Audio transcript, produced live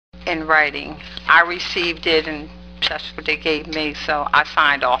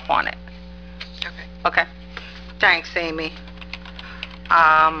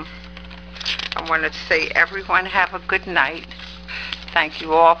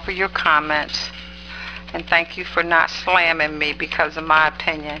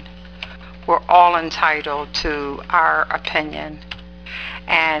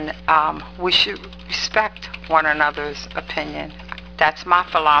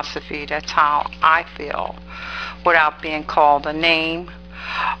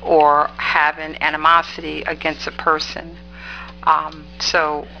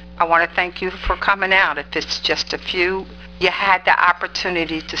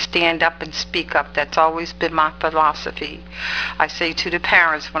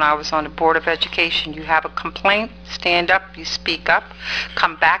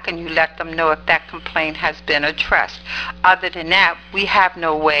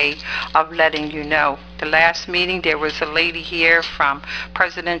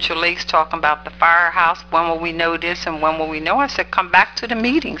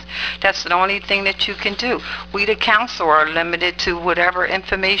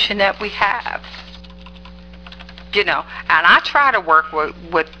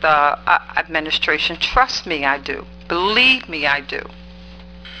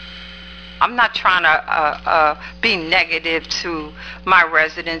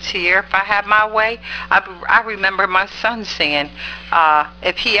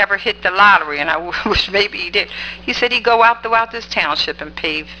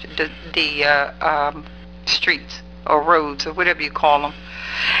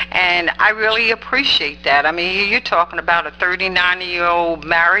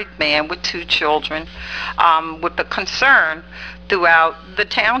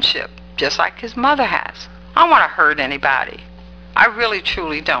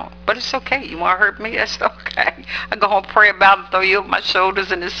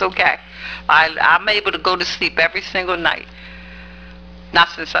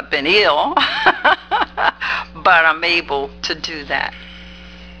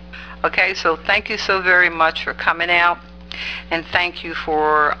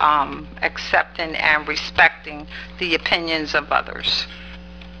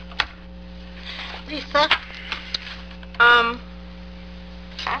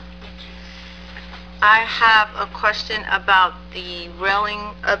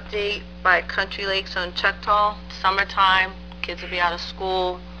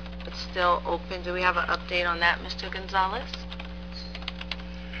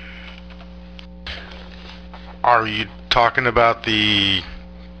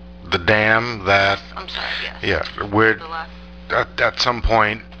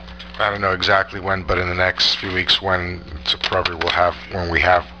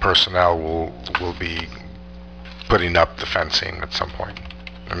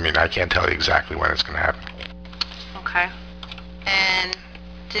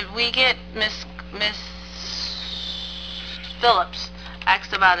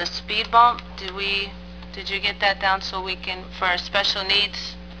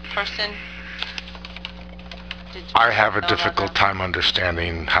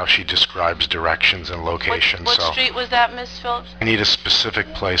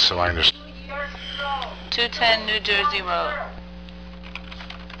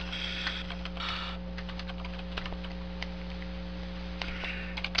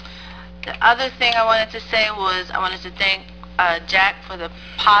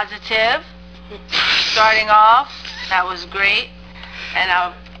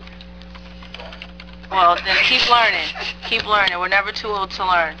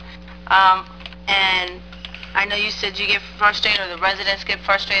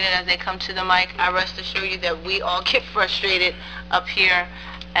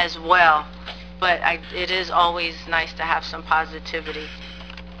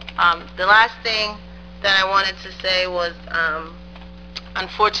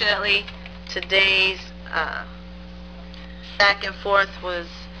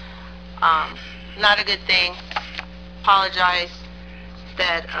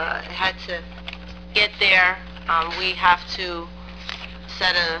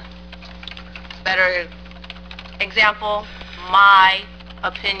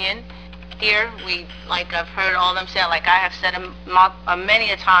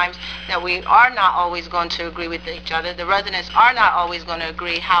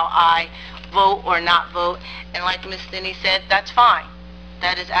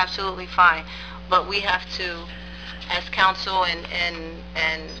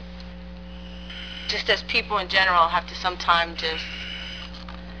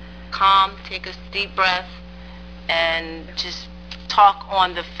calm, take a deep breath, and just talk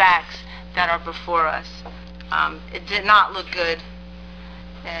on the facts that are before us. It did not look good,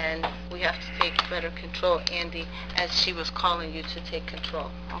 and we have to take better control, Andy, as she was calling you to take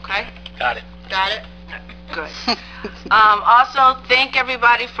control, okay? Got it. Got it? Good. Also, thank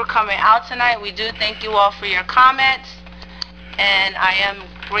everybody for coming out tonight. We do thank you all for your comments, and I am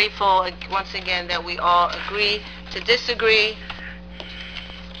grateful once again that we all agree to disagree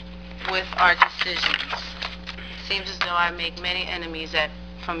with our decisions. It seems as though I make many enemies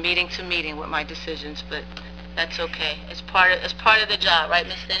from meeting to meeting with my decisions, but that's okay. It's part of the job, right,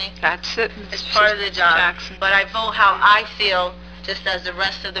 Ms. Denny? That's it. It's part of the job. Jackson. But I vote how I feel, just as the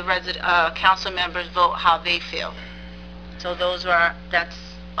rest of the council members vote how they feel. So that's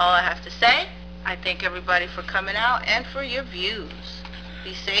all I have to say. I thank everybody for coming out and for your views.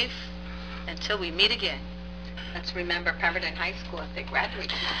 Be safe until we meet again. Let's remember Pemberton High School if they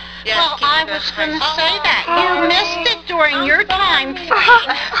graduate. Yes, Well, keep I it was up. going to say that. You missed it during your time frame.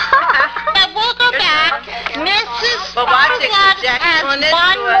 Now, we'll go back. Mrs. But watch it, 'cause Trueblood Jack's has doing this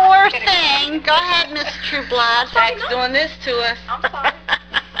one to us. more thing. Go ahead, Miss Trueblood. Jack's doing this to us.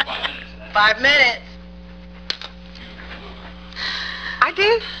 5 minutes. I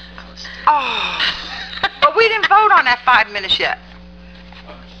did? Oh. But we didn't vote on that 5 minutes yet.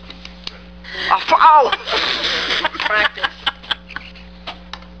 Oh. Practice.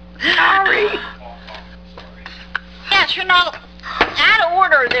 Sorry. Yes, you're not out of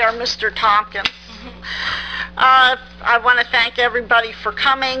order there, Mr. Tompkins. I want to thank everybody for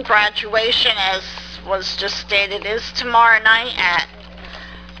coming. Graduation, as was just stated, is tomorrow night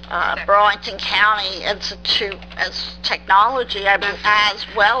at Burlington County Institute as Technology, as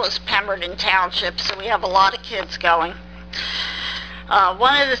well as Pemberton Township, so we have a lot of kids going.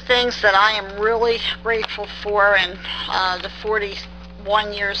 One of the things that I am really grateful for in the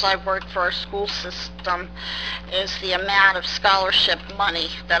 41 years I've worked for our school system is the amount of scholarship money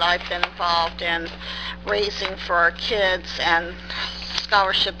that I've been involved in raising for our kids, and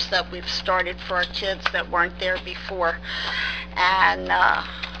scholarships that we've started for our kids that weren't there before. And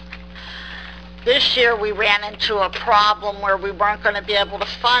this year we ran into a problem where we weren't going to be able to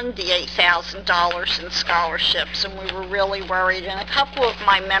fund the $8,000 in scholarships, and we were really worried, and a couple of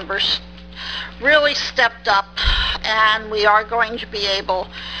my members really stepped up, and we are going to be able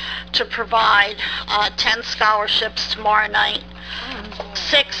to provide 10 scholarships tomorrow night,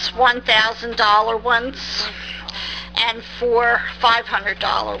 6 $1,000 ones, and 4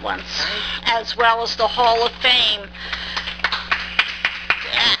 $500 ones, as well as the Hall of Fame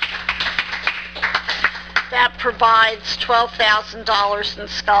that provides $12,000 in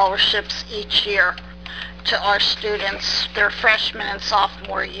scholarships each year to our students, their freshman and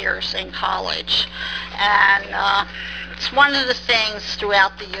sophomore years in college. And it's one of the things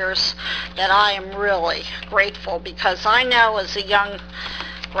throughout the years that I am really grateful, because I know as a young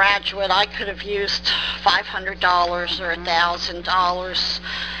graduate I could have used $500 or $1,000,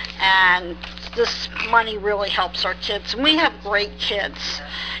 and this money really helps our kids. And we have great kids.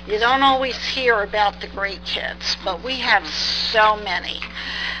 You don't always hear about the great kids, but we have so many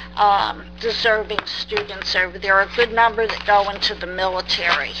deserving students over there, a good number that go into the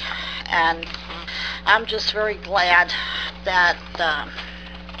military. And I'm just very glad that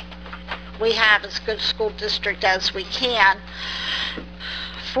we have as good a school district as we can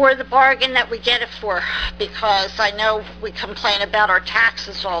for the bargain that we get it for, because I know we complain about our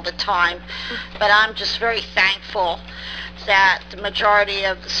taxes all the time, but I'm just very thankful that the majority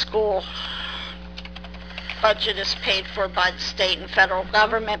of the school budget is paid for by the state and federal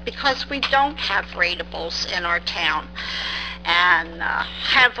government, because we don't have ratables in our town. And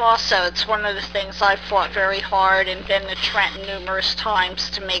have also, it's one of the things I've fought very hard and been to Trenton numerous times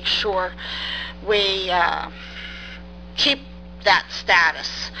to make sure we keep that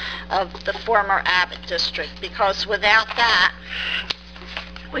status of the former Abbott district, because without that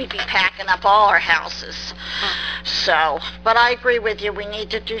we'd be packing up all our houses. So, but I agree with you, we need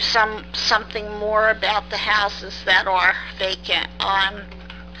to do something more about the houses that are vacant. I'm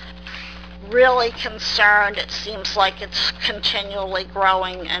really concerned. It seems like it's continually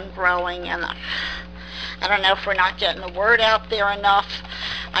growing and growing, and I don't know if we're not getting the word out there enough.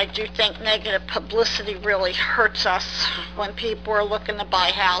 I do think negative publicity really hurts us when people are looking to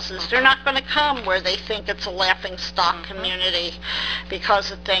buy houses. They're not going to come where they think it's a laughingstock community because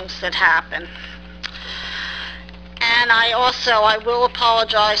of things that happen. And I will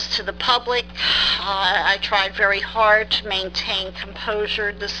apologize to the public. I tried very hard to maintain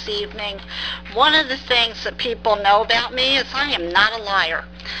composure this evening. One of the things that people know about me is I am not a liar.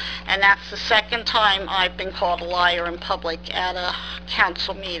 And that's the second time I've been called a liar in public at a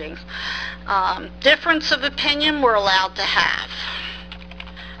council meeting. Difference of opinion we're allowed to have.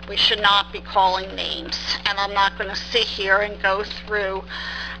 We should not be calling names. And I'm not going to sit here and go through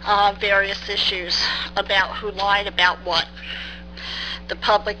various issues about who lied about what. The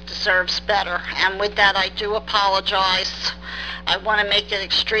public deserves better. And with that, I do apologize. I want to make it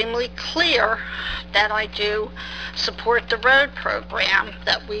extremely clear that I do support the road program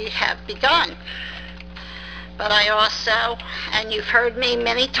that we have begun. But I also, and you've heard me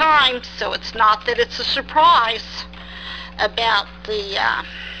many times, so it's not that it's a surprise, about the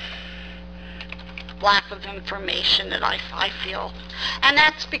lack of information that I feel. And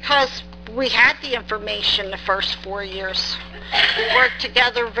that's because we had the information the first 4 years. We worked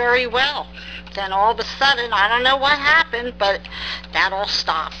together very well. Then all of a sudden, I don't know what happened, but that all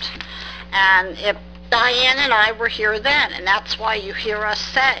stopped. And if Diane and I were here then, and that's why you hear us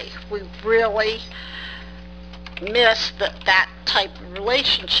say we really miss that type of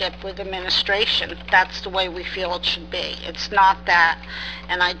relationship with administration. That's the way we feel it should be. It's not that,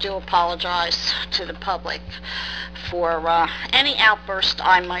 and I do apologize to the public for any outburst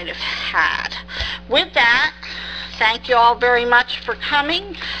I might have had. With that, thank you all very much for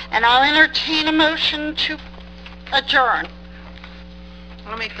coming, and I'll entertain a motion to adjourn.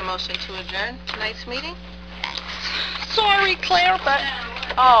 I'll make the motion to adjourn tonight's meeting. Sorry, Claire, but...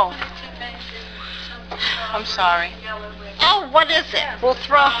 Oh, I'm sorry. Oh, what is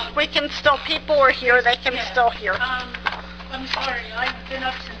it? We can still, people are here, they can still hear. I'm sorry, I've been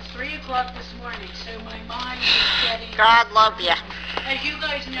up since 3 o'clock this morning, so my mind is getting... God love you. As you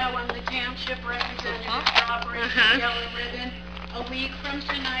guys know, I'm the township representative for Operation Yellow Ribbon. A week from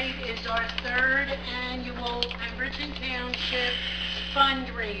tonight is our 3rd annual Pemberton Township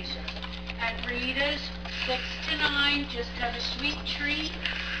fundraiser. At Rita's, 6 to 9, just have a sweet treat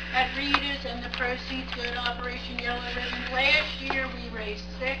at Rita's, and the proceeds go to Operation Yellow Ribbon. Last year, we raised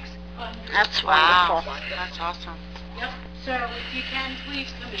 $600. That's Wow, wonderful. that's awesome. Yep, so if you can, please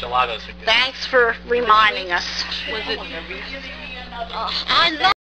come in. Gelatos are good. Thanks for reminding us. Was it? Giving me another... I love